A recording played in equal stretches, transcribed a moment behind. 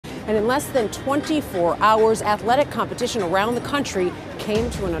And in less than 24 hours, athletic competition around the country came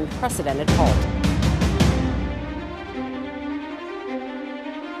to an unprecedented halt.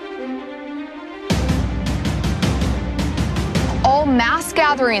 All mass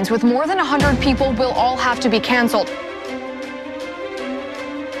gatherings with more than 100 people will all have to be canceled.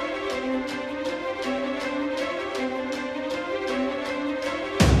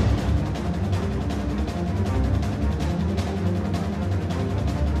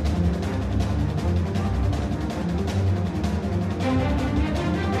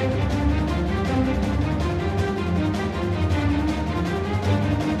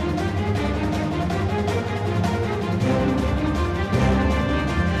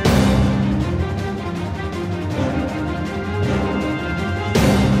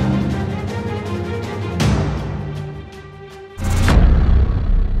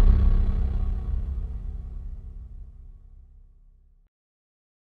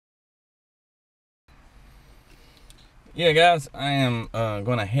 Yeah, guys, I am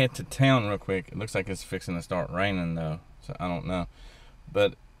going to head to town real quick. It looks like it's fixing to start raining, though, so I don't know.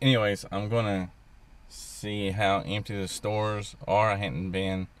 But anyways, I'm going to see how empty the stores are. I hadn't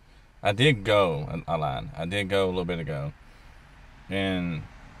been. I did go. I lied. I did go a little bit ago. And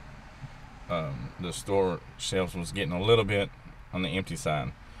the store shelves was getting a little bit on the empty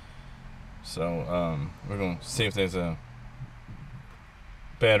side. So we're going to see if there's a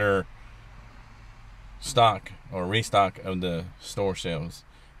better stock or restock of the store shelves.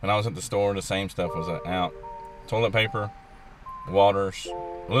 When I was at the store, the same stuff was out. Toilet paper, waters,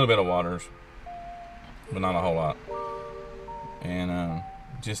 a little bit of waters, but not a whole lot. And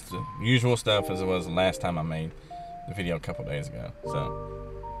just the usual stuff as it was the last time I made the video a couple days ago.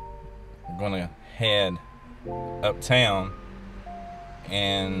 So we're gonna head uptown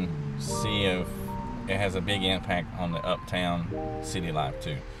and see if it has a big impact on the uptown city life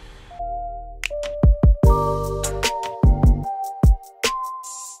too.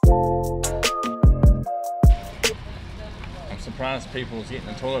 I'm surprised people's getting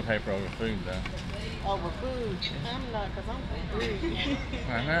the toilet paper over food though. Over food? I'm not, because I'm hungry.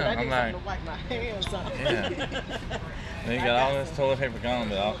 I know, I I'm need like, something to wipe my hands on. yeah. Then you got all this toilet paper gone,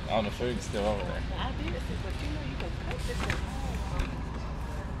 but all the food's still over there. I did, but you know you can cut this at home.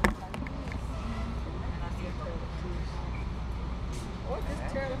 Or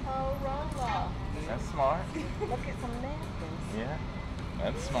just tear the whole roll off. That's smart. Look at some napkins. Yeah,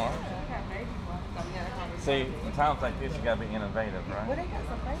 that's smart. I got baby ones. So yeah, that's how See, in times like this, you gotta be innovative, Well, right? they got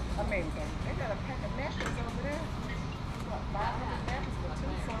some baby. I mean, they got a pack of napkins over there. What, 500 napkins for 2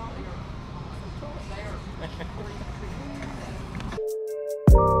 songs?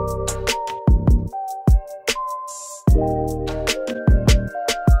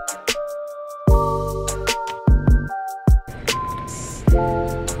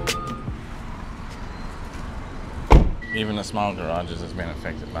 Even the small garages has been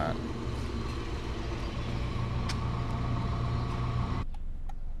affected by it.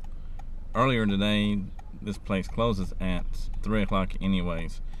 Earlier today, this place closes at 3 o'clock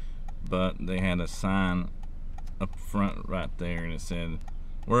anyways, but they had a sign up front right there and it said,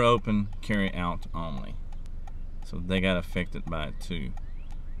 "We're open, carry out only." So they got affected by it too.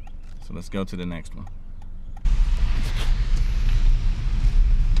 So let's go to the next one.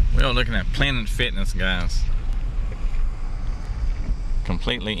 We are looking at Planet Fitness, guys.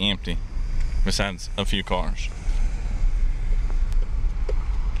 Completely empty, besides a few cars.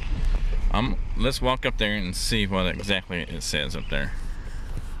 Let's walk up there and see what exactly it says up there.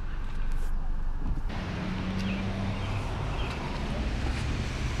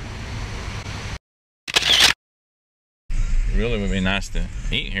 It really would be nice to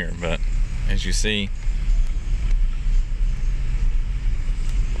eat here, but as you see,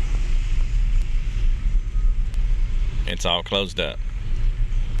 it's all closed up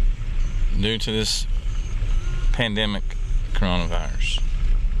due to this pandemic coronavirus.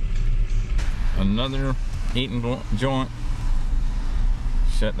 Another eating joint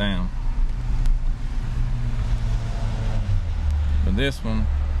shut down, but this one,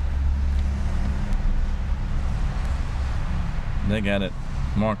 they got it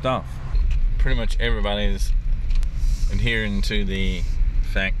marked off. Pretty much everybody is adhering to the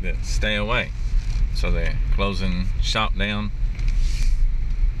fact that stay away, so they're closing shop down.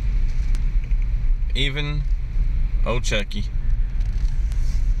 Even old Chucky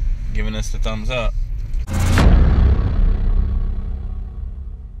giving us the thumbs up.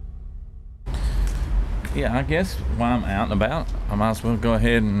 Yeah, I guess while I'm out and about, I might as well go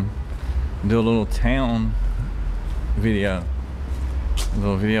ahead and do a little town video. A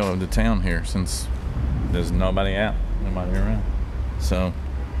little video of the town here, since there's nobody out, nobody around. So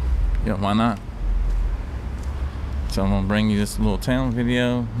Yeah, why not? So I'm gonna bring you this little town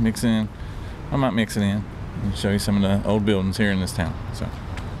video, mix in. I might mix it in and show you some of the old buildings here in this town. So,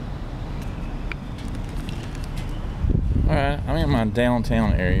 all right, I'm in my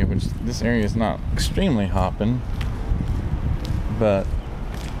downtown area, which this area is not extremely hopping, but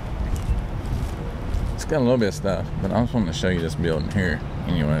it's got a little bit of stuff. But I just wanted to show you this building here,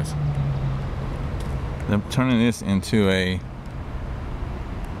 anyways. They're turning this into a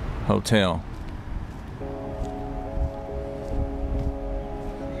hotel.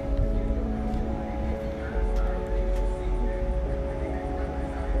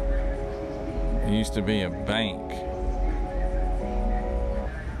 It used to be a bank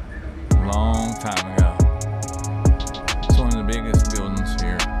a long time ago. It's one of the biggest buildings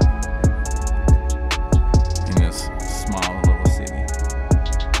here in this small little city.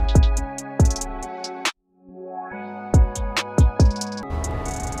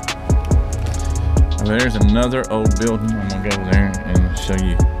 There's another old building. I'm gonna go over there and show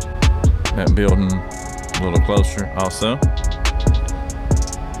you that building a little closer also.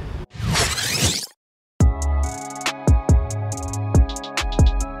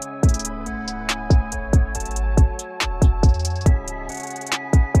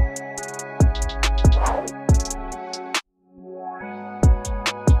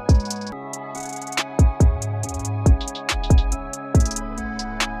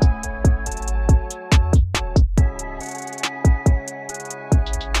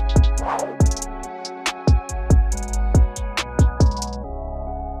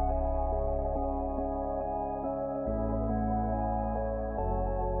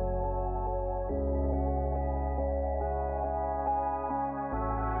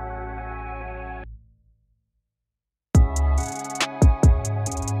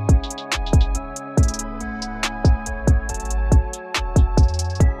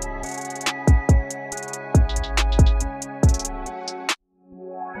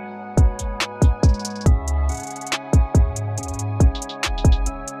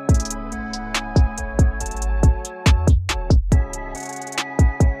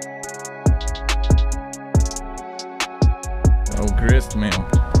 Grist Mill.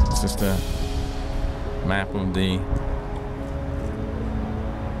 It's just a map of the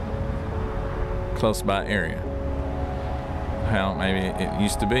close by area, how maybe it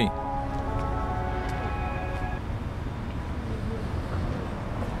used to be.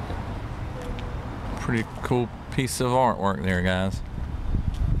 Pretty cool piece of artwork there, guys.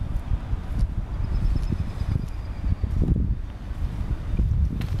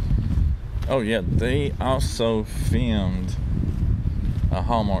 Oh yeah, they also filmed a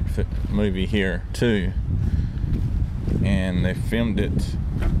Hallmark movie here too, and they filmed it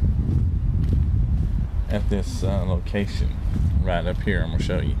at this location right up here. I'm gonna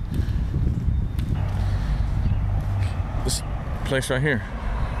show you this place right here,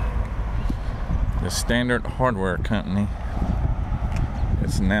 the Standard Hardware Company.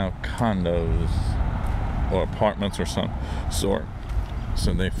 It's now condos or apartments or some sort,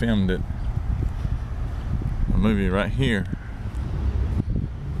 so they filmed it, a movie right here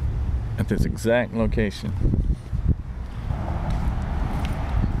at this exact location.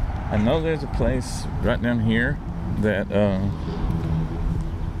 I know there's a place right down here that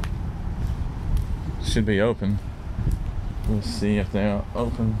should be open. We'll see if they're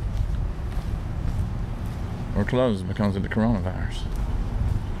open or closed because of the coronavirus.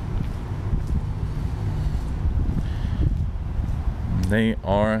 They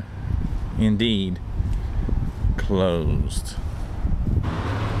are indeed closed.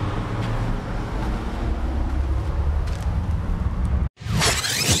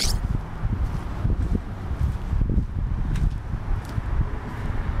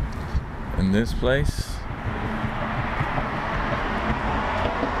 In this place,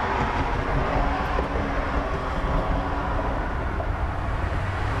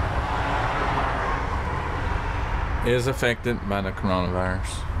 is affected by the coronavirus.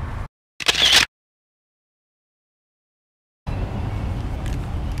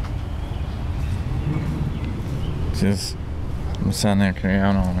 Just I'm sitting there carry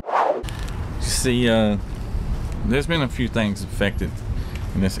on it. You see, there's been a few things affected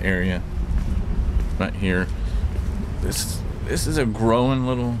in this area right here. This is a growing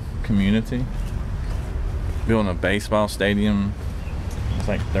little community. Building a baseball stadium, it's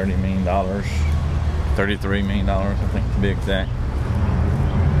like $30 million, $33 million, I think, to be exact.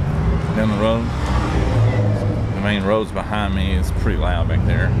 Down the road, the main road's behind me. It's pretty loud back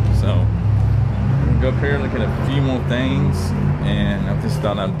there, so I'm gonna go up here, look at a few more things, and I just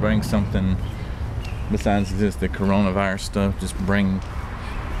thought I'd bring something besides just the coronavirus stuff. Just bring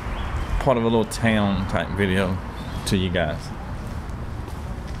part of a little town type video to you guys.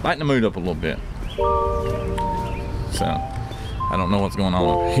 Lighten the mood up a little bit. So, I don't know what's going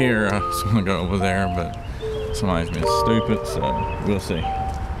on up here. I just want to go over there, but somebody's been stupid, so we'll see.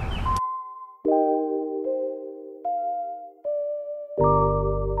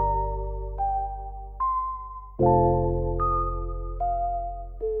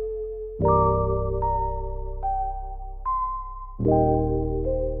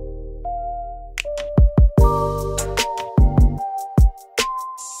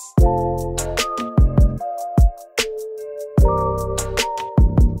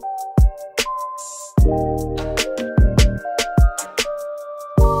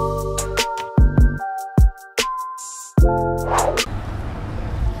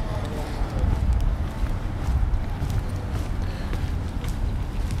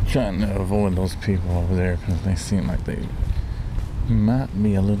 Trying to avoid those people over there because they seem like they might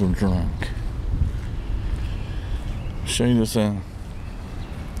be a little drunk. Show you this. Used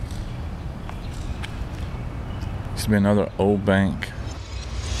to be another old bank.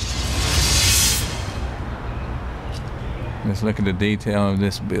 Let's look at the detail of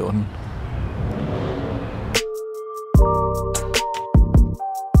this building.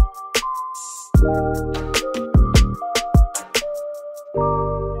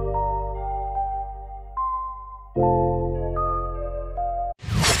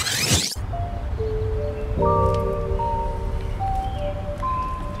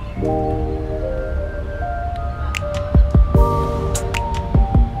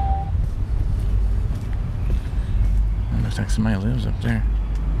 Looks like somebody lives up there.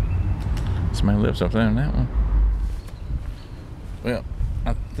 Somebody lives up there in that one. Well,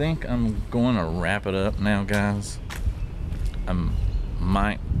 I think I'm going to wrap it up now, guys. I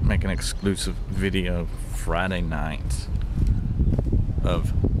might make an exclusive video Friday night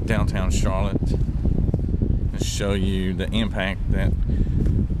of downtown Charlotte and show you the impact that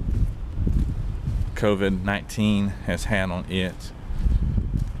COVID-19 has had on it.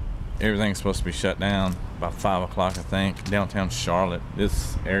 Everything's supposed to be shut down by 5 o'clock, I think. Downtown Charlotte,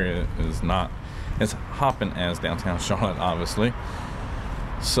 this area is not as hopping as downtown Charlotte, obviously.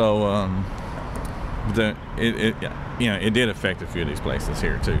 So it did affect a few of these places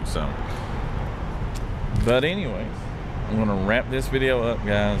here too. So, but anyways, I'm gonna wrap this video up,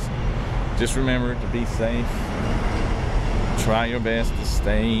 guys. Just remember to be safe. Try your best to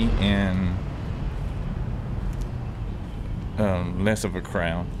stay in less of a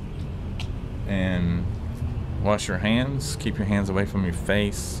crowd, and wash your hands. Keep your hands away from your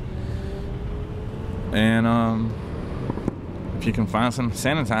face, and if you can find some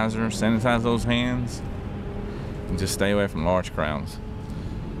sanitizer, sanitize those hands, and just stay away from large crowds.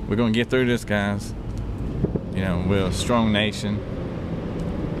 We're gonna get through this, guys. You know, we're a strong nation.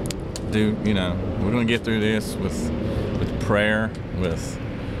 We're gonna get through this with prayer, with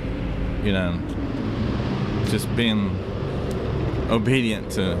just being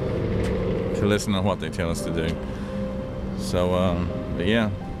obedient to listen to what they tell us to do. So but yeah,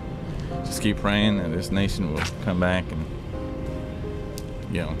 just keep praying that this nation will come back and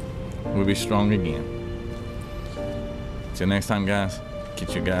we'll be strong again. Till next time, guys.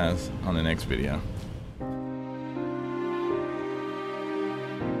 Catch you guys on the next video.